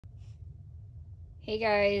Hey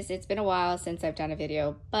guys, it's been a while since I've done a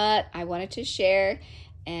video, but I wanted to share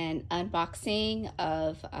an unboxing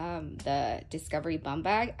of the Discovery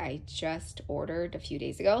Bumbag I just ordered a few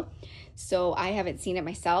days ago. So I haven't seen it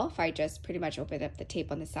myself. I just pretty much opened up the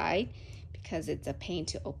tape on the side because it's a pain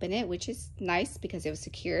to open it, which is nice because it was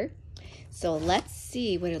secure. So let's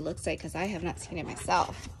see what it looks like because I have not seen it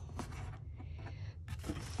myself.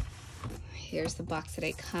 Here's the box that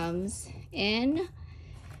it comes in.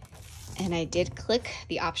 And I did click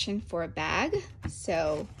the option for a bag,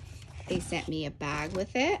 so they sent me a bag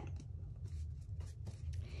with it.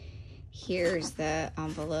 Here's the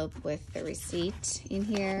envelope with the receipt in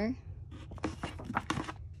here.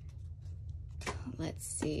 Let's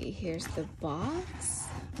see, here's the box.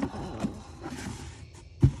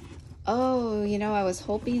 Oh, you know, I was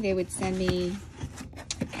hoping they would send me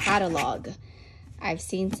a catalog. I've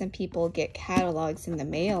seen some people get catalogs in the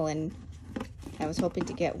mail, and I was hoping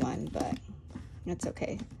to get one, but that's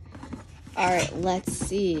okay. All right, let's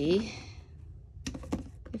see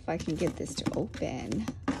if I can get this to open.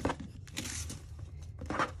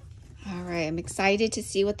 All right, I'm excited to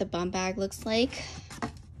see what the Bumbag looks like.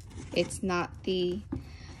 It's not the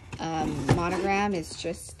monogram, it's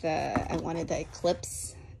just I wanted the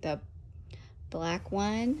Eclipse, the black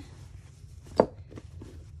one.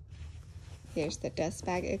 Here's the dust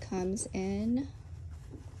bag it comes in.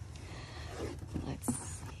 Let's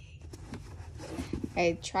see.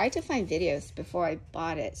 I tried to find videos before I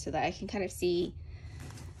bought it so that I can kind of see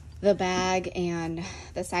the bag and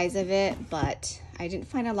the size of it, but I didn't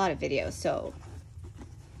find a lot of videos, so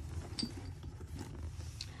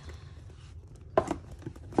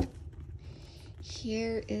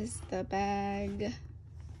here is the bag.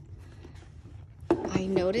 I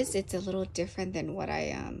noticed it's a little different than what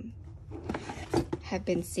I have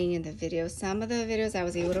been seeing in the videos. Some of the videos I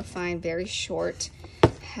was able to find very short,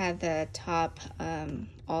 had the top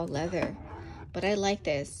all leather, but I like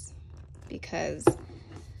this because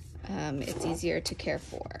it's easier to care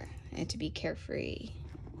for and to be carefree.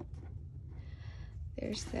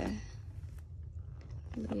 There's the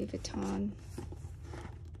Louis Vuitton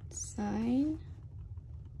sign.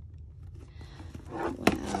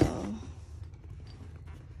 Wow.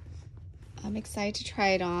 I'm excited to try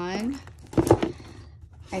it on.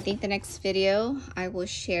 I think the next video I will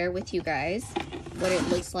share with you guys what it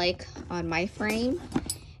looks like on my frame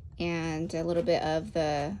and a little bit of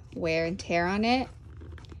the wear and tear on it,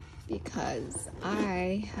 because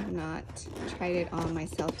I have not tried it on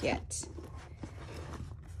myself yet.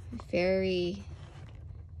 Very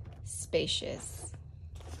spacious,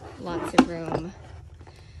 lots of room.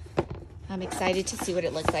 I'm excited to see what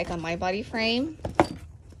it looks like on my body frame.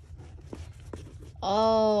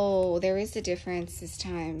 Oh, there is a difference this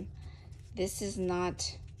time. This is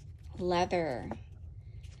not leather,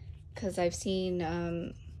 because I've seen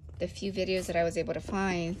the few videos that I was able to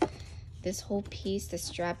find, this whole piece, the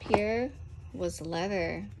strap here, was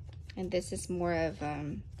leather, and this is more of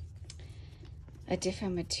a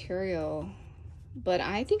different material. But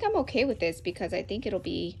I think I'm okay with this because I think it'll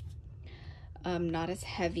be not as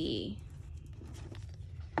heavy.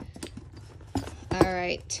 All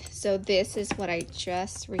right, so this is what I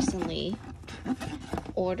just recently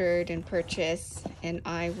ordered and purchased, and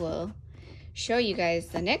I will show you guys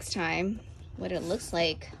the next time what it looks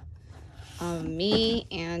like on me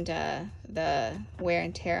and the wear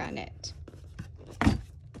and tear on it.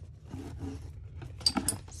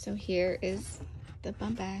 So here is the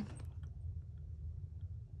Bumbag.